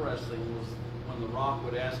professional wrestling was when The Rock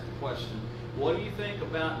would ask a question, what do you think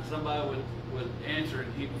about, and somebody would answer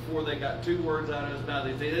it, before they got two words out of his mouth,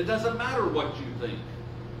 they'd say, it doesn't matter what you think.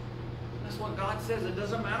 That's what God says. It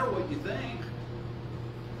doesn't matter what you think.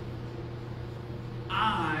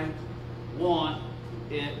 I want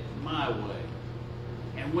it my way.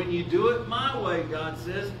 And when you do it my way, God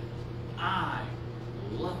says, I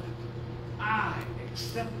love it. I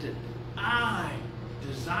accept it. I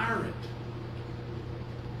desire it.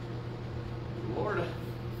 Lord,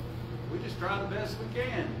 we just try the best we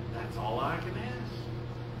can. That's all I can ask.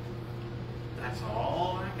 That's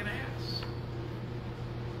all I can ask.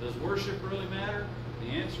 Does worship really matter? The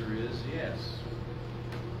answer is yes.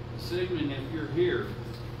 This evening, if you're here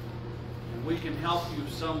and we can help you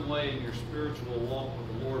some way in your spiritual walk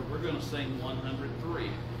with the Lord, we're going to sing 103.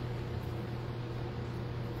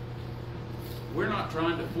 We're not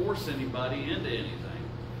trying to force anybody into anything.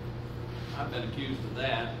 I've been accused of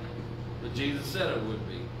that, but Jesus said it would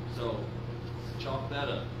be. So, chalk that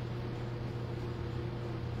up.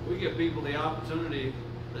 We give people the opportunity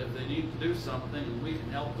that if they need to do something and we can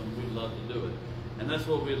help them, we'd love to do it. And that's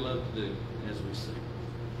what we'd love to do as we sing.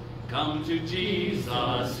 Come to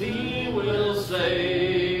Jesus, He will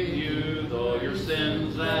save you, though your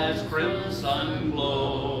sins as crimson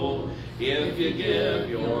glow. If you give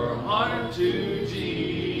your heart to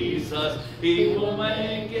Jesus, He will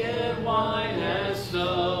make it white as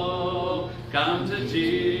snow. Come to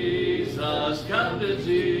Jesus, come to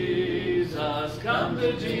Jesus, come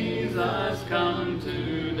to Jesus, come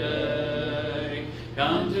today.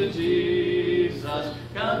 Come to Jesus,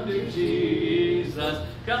 come to Jesus,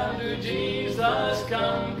 come to Jesus,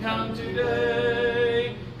 come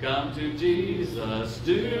today. Come to Jesus,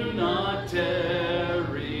 do not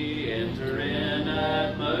tarry, enter in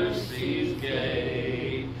at mercy's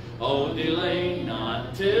gate. Oh, delay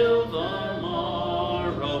not till the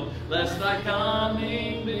morrow, lest thy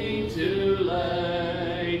coming be too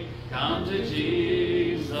late. Come to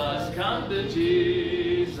Jesus, come to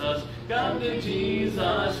Jesus, come to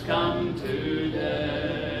Jesus, come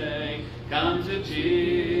today. Come to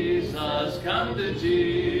Jesus, come to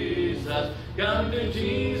Jesus, come to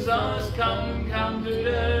Jesus, come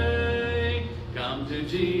today. Come to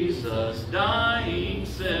Jesus, dying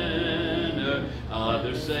sinner,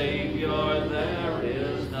 other Savior there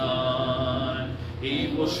is none.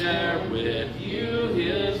 He will share with you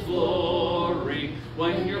His glory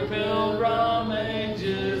when your pilgrimage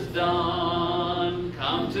is done.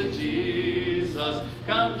 Come to Jesus,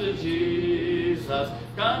 come to Jesus,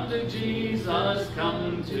 come to Jesus,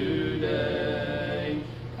 come today.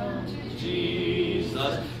 Come to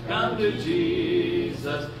Jesus, come to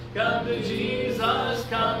Jesus, come to Jesus,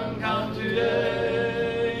 come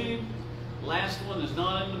today. Last one is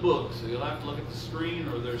not in the book, so you'll have to look at the screen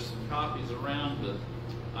or there's some copies around, but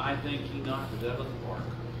I think he knocked it out of the park.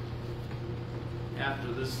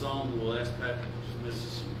 After this song, we'll ask Patrick to dismiss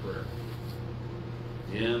us in prayer.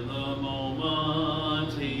 In the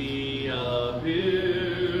moment He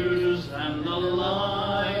appears and the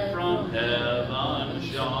light from heaven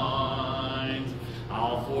shines,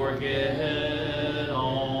 I'll forget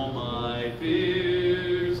all my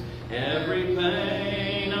fears, every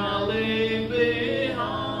pain I'll leave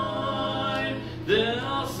behind. Then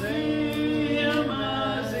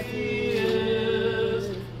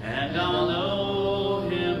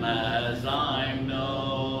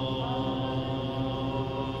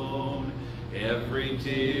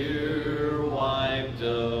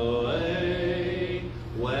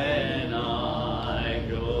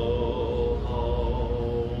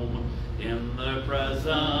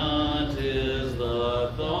Pleasant is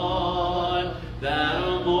the thought that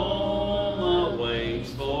a moment waits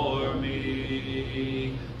for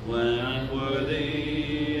me, when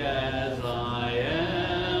unworthy as I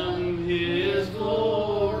am, His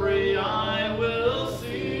glory I will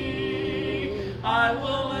see. I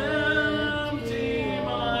will empty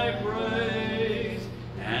my praise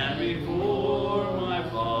and before my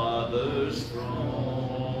Father's throne,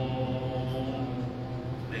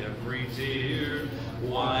 every tear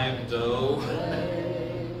wiped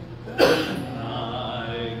away,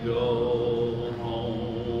 I go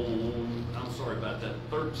home. I'm sorry about that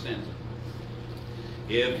third stanza.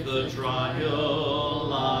 If the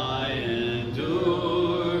trial I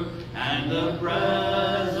endure and the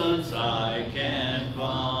presence I can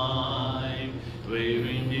find,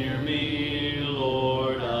 leaving near me,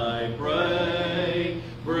 Lord, I pray,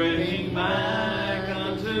 bring back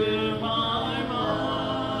unto my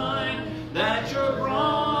mind that your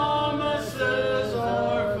promises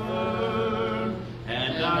are firm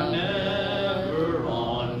and I'm never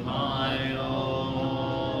on my own.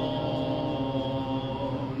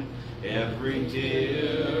 Every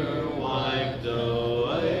tear wiped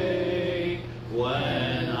away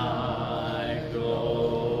when I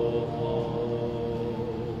go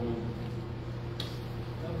home.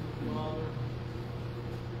 Heavenly Father,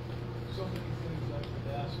 so many things I could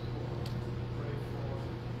ask for, pray for.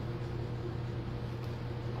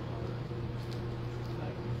 Father,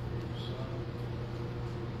 thank you for your Son.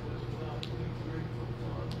 Because without being grateful,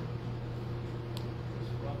 Father,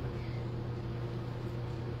 it's rubbish.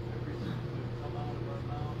 Everything that come out of our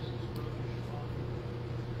mouths is rubbish, Father.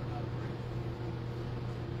 We're not grateful.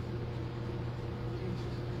 Teach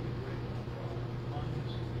us to be grateful, Father. Remind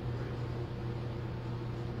us to be grateful.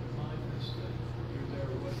 Remind us that you're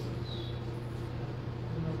there with us.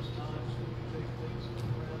 In those times when we take things for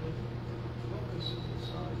granted, help us to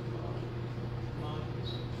decide, Father. Remind us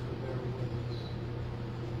that you're there with us.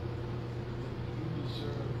 That you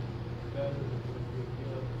deserve better than what we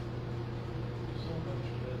give. So much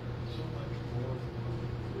better, so much more than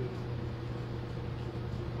what we do.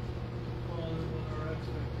 Father, when our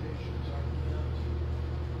expectations aren't met,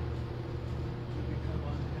 we become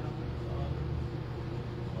unhappy, Father.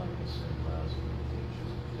 Like I said last week, teach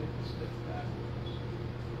us to take a step backwards.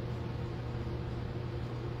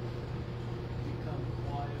 Become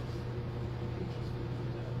quiet. Teach us to do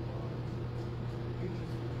that, Father. Teach us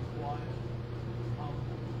to be quiet,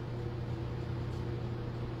 humble.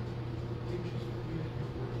 Teach us to be in your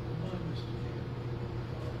word. Remind us to be in your word,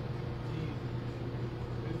 Father. Need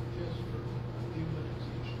if just for a few minutes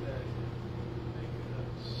each day, make it a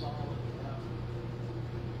solid habit.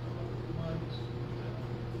 Father, remind us to do that.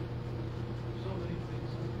 So many things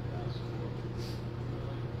I could ask for.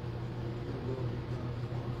 Really, your will be done,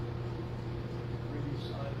 Father. Read your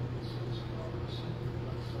side of me says, Father, send your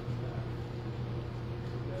my son back.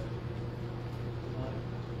 Today, tonight,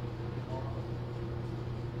 tomorrow.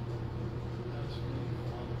 That's me,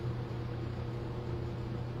 Father.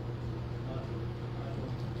 I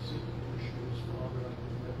don't sit in your shoes, Father. I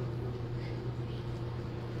can never fill your shoes.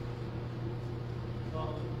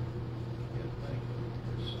 Father, again, thank you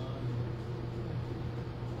for your Son. Thank you for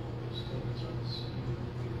all these things unseen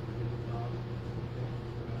that we forget about. Thank you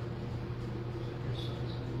for that. In your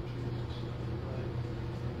Son's name, Jesus, I pray.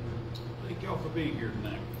 Amen. Thank y'all for being here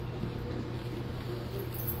tonight.